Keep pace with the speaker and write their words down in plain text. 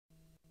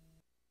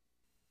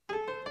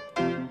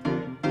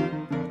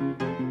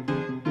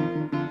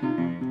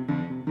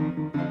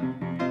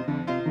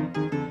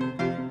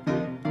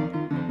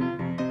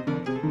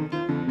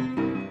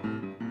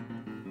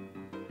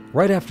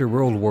Right after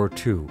World War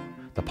II,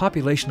 the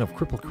population of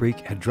Cripple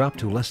Creek had dropped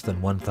to less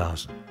than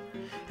 1,000,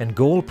 and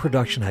gold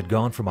production had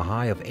gone from a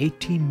high of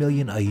 $18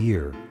 million a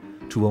year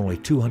to only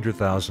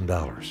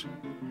 $200,000.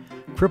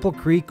 Cripple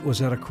Creek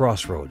was at a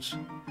crossroads,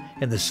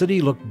 and the city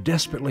looked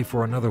desperately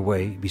for another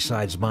way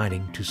besides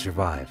mining to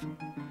survive.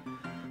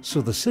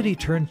 So the city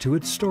turned to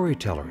its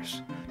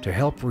storytellers to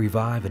help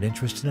revive an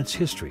interest in its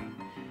history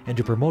and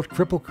to promote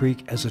Cripple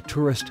Creek as a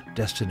tourist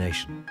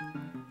destination.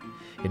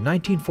 In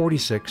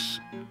 1946,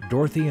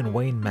 Dorothy and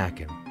Wayne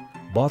Mackin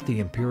bought the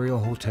Imperial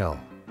Hotel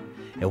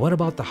and went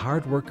about the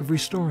hard work of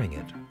restoring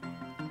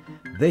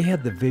it. They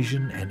had the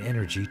vision and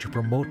energy to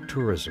promote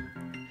tourism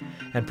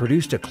and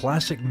produced a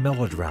classic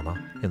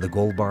melodrama in the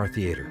Gold Bar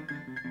Theater.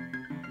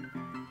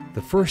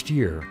 The first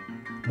year,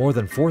 more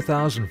than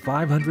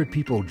 4,500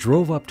 people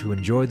drove up to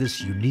enjoy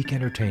this unique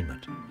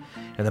entertainment,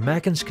 and the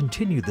Mackins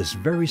continued this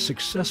very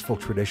successful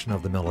tradition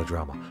of the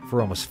melodrama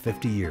for almost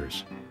 50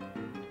 years.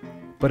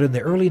 But in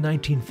the early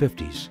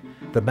 1950s,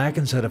 the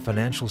Mackins had a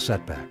financial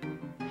setback,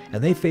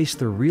 and they faced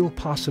the real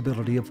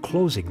possibility of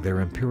closing their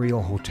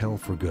Imperial Hotel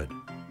for good.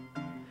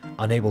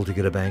 Unable to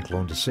get a bank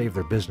loan to save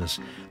their business,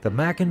 the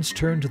Mackins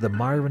turned to the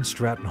Myron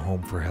Stratton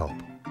home for help.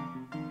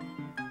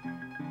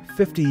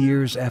 50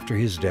 years after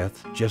his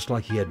death, just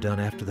like he had done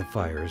after the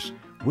fires,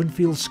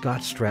 Winfield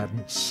Scott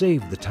Stratton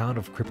saved the town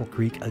of Cripple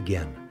Creek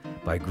again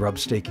by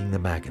grub-staking the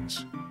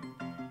Mackins.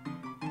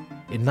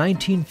 In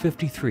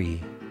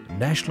 1953,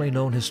 nationally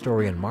known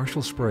historian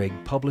Marshall Sprague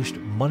published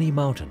Money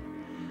Mountain,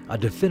 a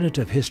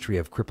definitive history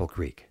of Cripple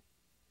Creek.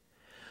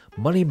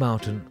 Money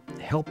Mountain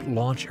helped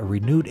launch a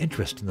renewed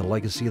interest in the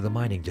legacy of the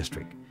mining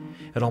district,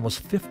 and almost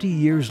 50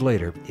 years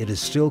later, it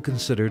is still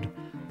considered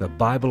the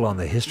Bible on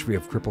the history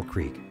of Cripple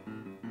Creek.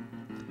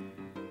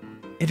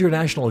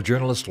 International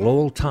journalist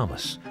Lowell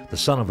Thomas, the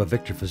son of a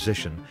Victor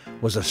physician,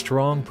 was a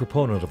strong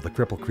proponent of the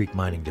Cripple Creek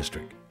Mining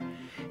District.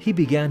 He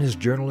began his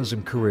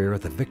journalism career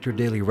at the Victor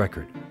Daily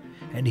Record,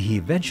 and he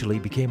eventually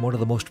became one of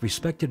the most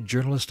respected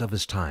journalists of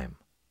his time.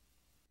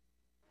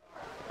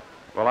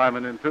 Well, I'm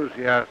an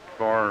enthusiast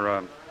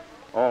for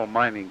all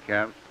mining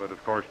camps, but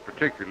of course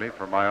particularly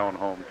for my own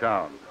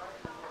hometown.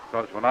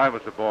 Because when I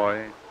was a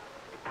boy,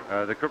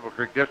 the Cripple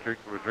Creek District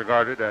was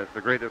regarded as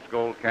the greatest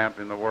gold camp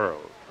in the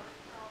world.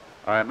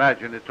 I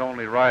imagine its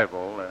only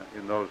rival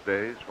in those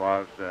days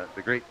was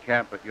the great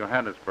camp at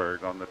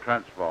Johannesburg on the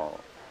Transvaal.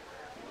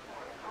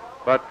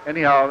 But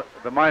anyhow,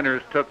 the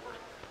miners took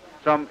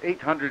some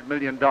 $800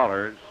 million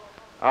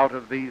out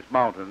of these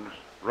mountains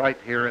right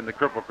here in the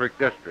Cripple Creek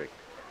District.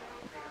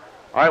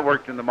 I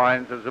worked in the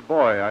mines as a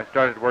boy. I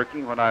started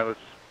working when I was,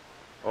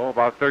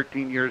 about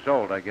 13 years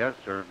old, I guess,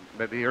 or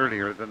maybe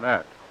earlier than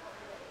that.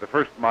 The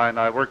first mine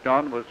I worked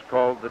on was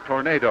called the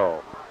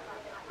Tornado,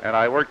 and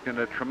I worked in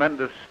a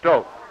tremendous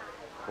stope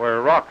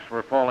where rocks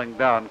were falling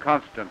down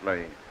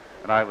constantly,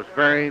 and I was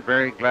very,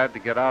 very glad to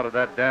get out of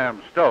that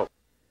damn stope.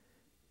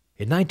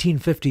 In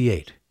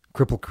 1958,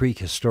 Cripple Creek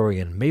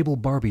historian Mabel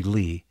Barbie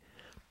Lee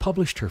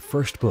published her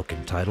first book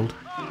entitled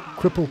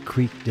Cripple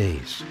Creek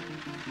Days.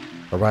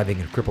 Arriving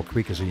in Cripple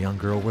Creek as a young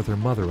girl with her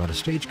mother on a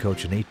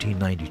stagecoach in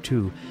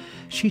 1892,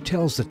 she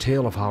tells the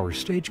tale of how her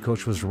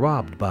stagecoach was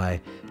robbed by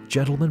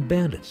gentlemen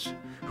bandits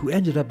who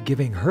ended up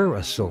giving her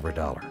a silver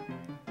dollar.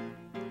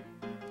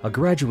 A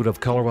graduate of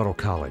Colorado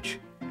College,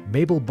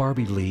 Mabel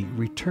Barbie Lee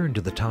returned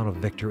to the town of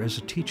Victor as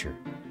a teacher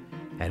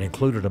and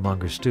included among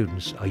her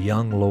students a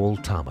young Lowell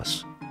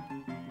Thomas.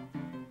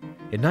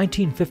 In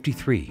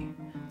 1953,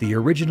 the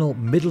original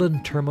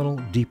Midland Terminal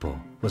Depot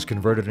was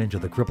converted into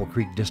the Cripple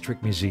Creek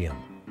District Museum.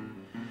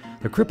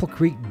 The Cripple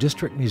Creek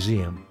District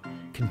Museum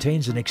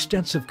contains an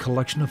extensive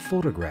collection of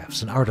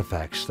photographs and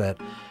artifacts that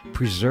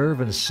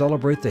preserve and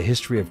celebrate the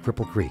history of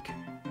Cripple Creek.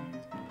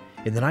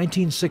 In the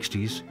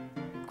 1960s,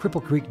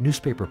 Cripple Creek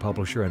newspaper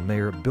publisher and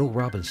mayor Bill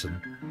Robinson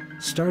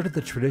started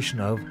the tradition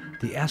of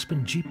the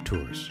Aspen Jeep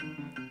Tours.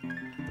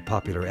 The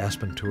popular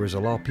Aspen Tours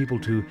allow people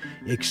to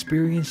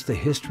experience the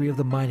history of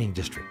the mining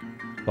district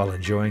while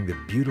enjoying the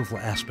beautiful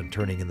aspen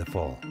turning in the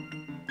fall.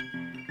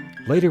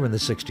 Later in the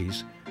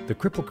 60s, the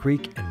Cripple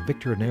Creek and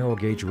Victor Narrow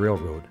Gauge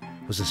Railroad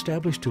was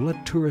established to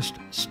let tourists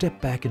step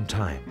back in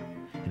time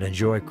and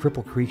enjoy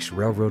Cripple Creek's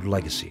railroad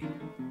legacy.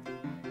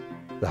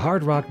 The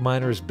hard rock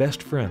miner's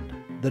best friend,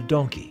 the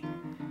donkey,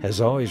 has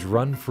always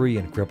run free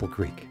in Cripple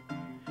Creek.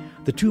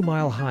 The 2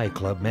 Mile High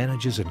Club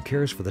manages and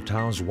cares for the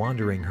town's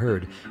wandering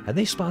herd, and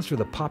they sponsor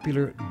the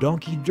popular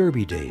Donkey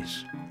Derby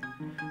Days.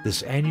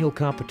 This annual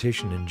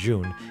competition in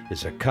June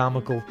is a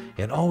comical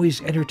and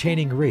always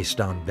entertaining race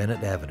down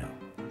Bennett Avenue.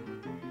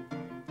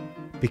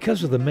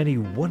 Because of the many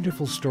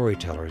wonderful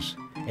storytellers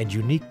and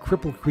unique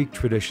Cripple Creek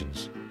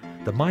traditions,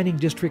 the mining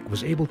district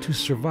was able to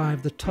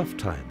survive the tough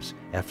times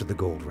after the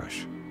gold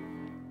rush.